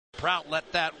Prout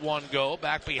let that one go.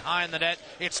 Back behind the net,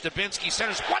 it's Dubinsky.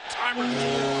 Centers one-timer.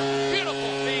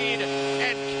 Beautiful feed.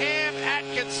 And Cam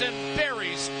Atkinson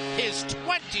buries his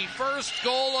 21st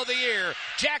goal of the year.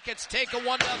 Jackets take a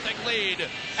 1-0 lead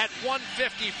at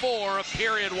 1:54 of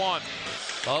period one.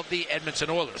 Of the Edmonton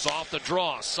Oilers. Off the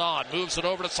draw, Saad moves it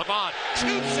over to Savard.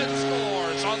 Shoots and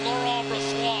scores on Laurent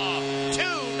Brossoit.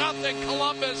 2-0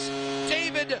 Columbus.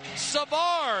 David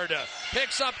Savard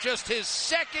picks up just his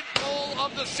second goal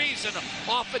of the season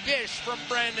off a dish from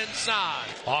Brandon Saad.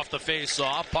 Off the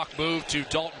face-off, puck moved to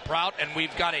Dalton Prout, and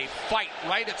we've got a fight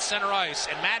right at center ice.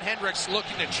 And Matt Hendricks,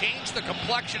 looking to change the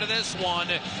complexion of this one,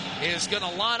 is going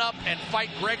to line up and fight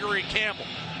Gregory Campbell.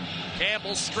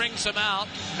 Campbell strings him out,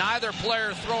 neither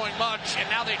player throwing much, and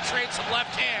now they trade some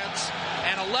left hands,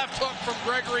 and a left hook from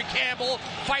Gregory Campbell,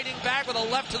 fighting back with a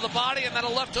left to the body, and then a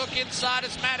left hook inside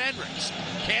is Matt Hendricks.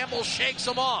 Campbell shakes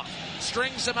him off,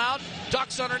 strings him out,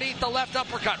 ducks underneath the left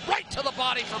uppercut, right to the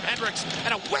body from Hendricks,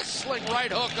 and a whistling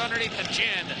right hook underneath the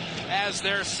chin as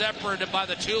they're separated by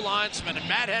the two linesmen. And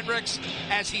Matt Hendricks,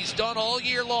 as he's done all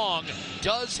year long,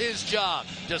 does his job.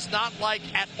 Does not like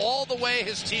at all the way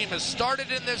his team has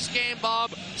started in this game,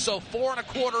 Bob. So 4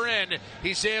 1/4 in,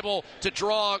 he's able to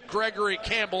draw Gregory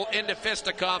Campbell into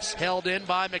fisticuffs. Held in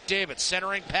by McDavid.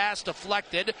 Centering pass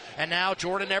deflected, and now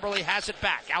Jordan Eberle has it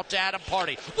back. Out to Adam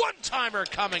Party. One-timer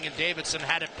coming, and Davidson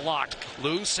had it blocked.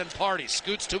 Loose, and Party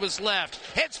scoots to his left.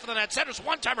 Heads for the net. Centers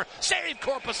one-timer. Save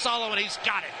Korpisalo, and he's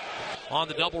got it. On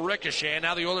the double ricochet, and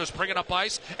now the Oilers bringing up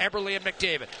ice. Eberle and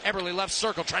McDavid. Eberle left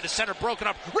circle, tried to center, broken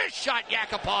up. Wrist shot,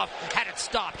 Yakupov had it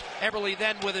stopped. Eberle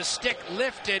then with his stick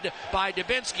lifted by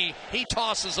Dubinsky. He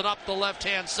tosses it up the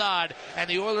left-hand side, and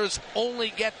the Oilers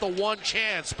only get the one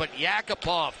chance, but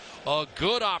Yakupov, a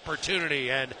good opportunity.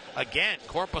 And again,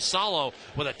 Korpisalo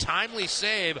with a timely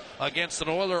save against an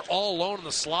Oiler all alone in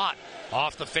the slot.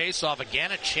 Off the face-off,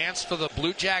 again, a chance for the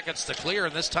Blue Jackets to clear,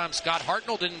 and this time Scott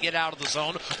Hartnell didn't get out of the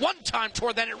zone. One time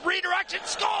toward that, it redirected,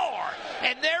 score!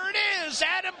 And there it is,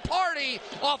 Adam Party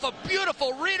off a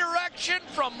beautiful redirection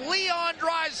from Leon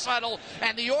Draisaitl,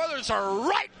 and the Oilers are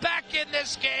right back in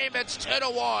this game. It's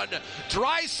 2-1.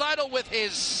 Draisaitl with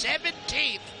his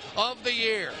 17th of the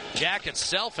year. Jackets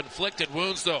self-inflicted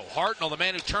wounds, though. Hartnell, the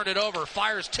man who turned it over,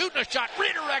 fires Tootin' a shot,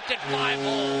 redirected 5-hole,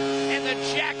 and the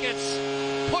Jackets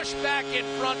push back in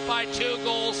front by 2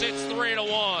 goals. It's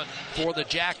 3-1. For the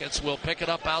Jackets, will pick it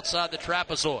up outside the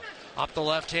trapezoid. Up the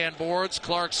left-hand boards,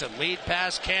 Clarkson, lead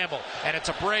pass Campbell, and it's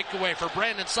a breakaway for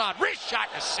Brandon Saad. Wrist shot,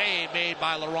 a save made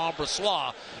by Laurent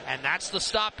Brossoit, and that's the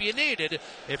stop you needed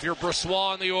if you're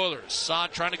Brossoit and the Oilers.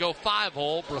 Saad trying to go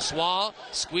 5-hole. Brossoit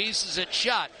squeezes it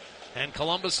shut, and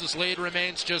Columbus's lead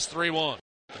remains just 3-1.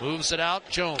 Moves it out,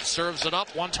 Jones serves it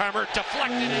up, one-timer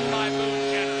deflected in by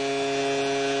Boone Jenner.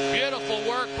 Beautiful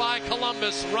work by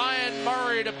Columbus. Ryan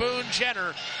Murray to Boone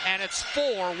Jenner, and it's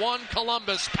 4-1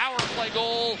 Columbus. Power play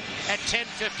goal at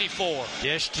 10:54.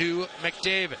 Dish to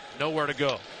McDavid. Nowhere to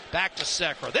go. Back to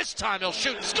Sekera. This time he'll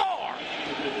shoot. Score!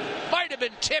 Might have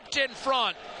been tipped in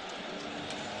front.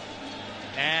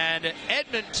 And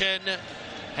Edmonton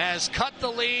has cut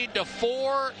the lead to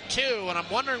 4-2, and I'm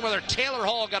wondering whether Taylor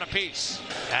Hall got a piece.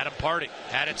 Adam Party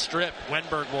had it stripped.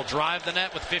 Wenberg will drive the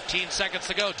net with 15 seconds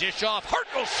to go. Dish off.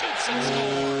 Hartnell shoots and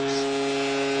scores.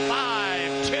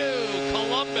 5-2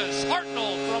 Columbus.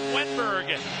 Hartnell from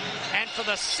Wenberg. And for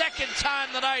the second time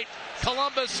tonight,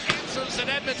 Columbus answers an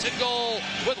Edmonton goal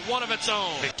with one of its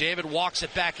own. McDavid walks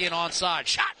it back in onside.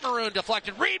 Shot Maroon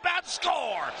deflected. Rebound,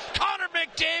 score. Connor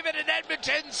McDavid, and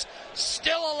Edmonton's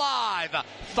still alive.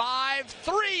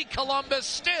 5-3 Columbus,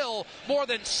 still more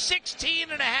than 16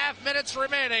 and a half minutes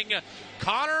remaining.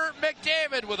 Connor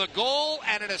McDavid with a goal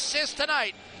and an assist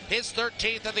tonight, his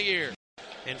 13th of the year.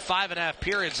 In 5.5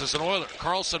 periods as an Oiler,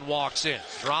 Carlson walks in,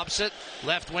 drops it,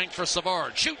 left wing for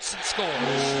Savard, shoots and scores.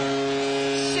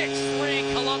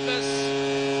 6-3 Columbus.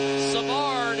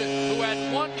 Savard, who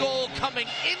had 1 goal coming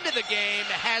into the game,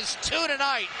 has 2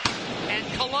 tonight.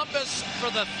 And Columbus,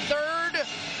 for the 3rd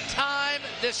time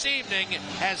this evening,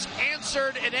 has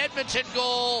answered an Edmonton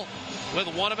goal with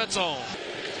one of its own.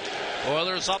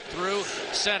 Oilers up through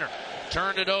center,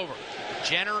 turned it over.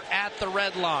 Jenner at the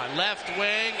red line, left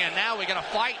wing, and now we got a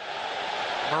fight.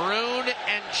 Maroon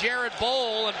and Jared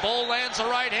Bowl, and Bowl lands a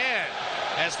right hand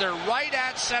as they're right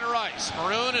at center ice.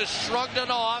 Maroon has shrugged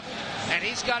it off, and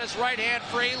he's got his right hand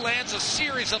free, lands a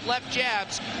series of left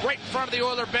jabs right in front of the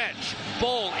Oiler bench.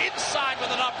 Bowl inside with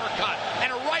an uppercut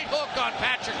and a right hook on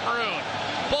Patrick Maroon.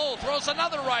 Bowl throws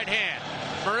another right hand.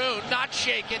 Maroon, not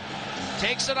shaken,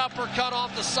 takes an uppercut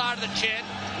off the side of the chin,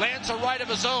 lands a right of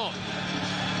his own.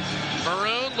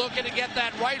 Maroon looking to get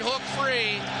that right hook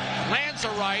free, lands a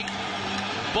right.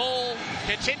 Bowl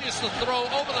continues to throw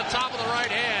over the top of the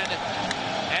right hand,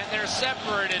 and they're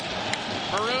separated.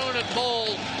 Maroon and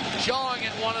Bull jawing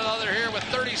at one another here with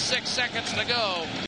 36 seconds to go.